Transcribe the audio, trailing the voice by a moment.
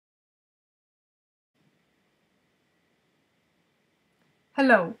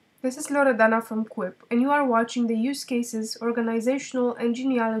Hello, this is Loredana from kuip, and you are watching the Use Cases, Organizational and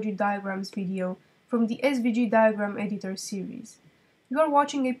Genealogy Diagrams video from the SVG Diagram Editor series. You are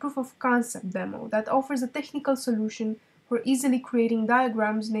watching a proof of concept demo that offers a technical solution for easily creating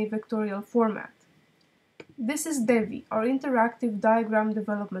diagrams in a vectorial format. This is Devi, our interactive diagram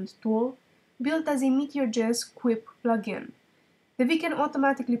development tool, built as a MeteorJs kuip plugin. Devi can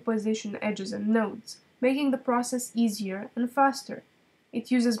automatically position edges and nodes, making the process easier and faster. It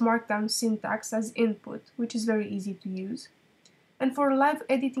uses Markdown syntax as input, which is very easy to use. And for a live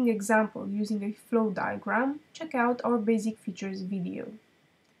editing example using a flow diagram, check out our basic features video.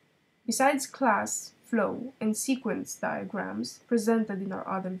 Besides class, flow, and sequence diagrams presented in our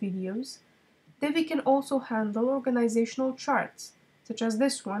other videos, Devi can also handle organizational charts, such as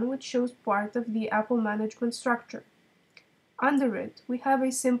this one, which shows part of the Apple management structure. Under it, we have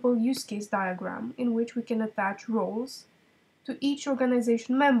a simple use case diagram in which we can attach roles to each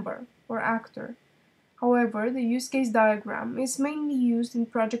organization member or actor. However, the use case diagram is mainly used in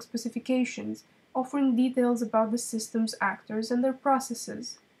project specifications, offering details about the system's actors and their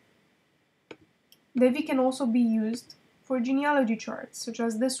processes. Devi can also be used for genealogy charts, such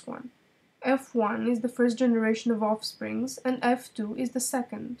as this one. F1 is the first generation of offsprings, and F2 is the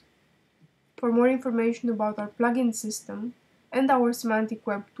second. For more information about our plugin system and our semantic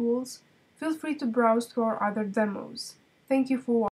web tools, feel free to browse through our other demos. Thank you for watching.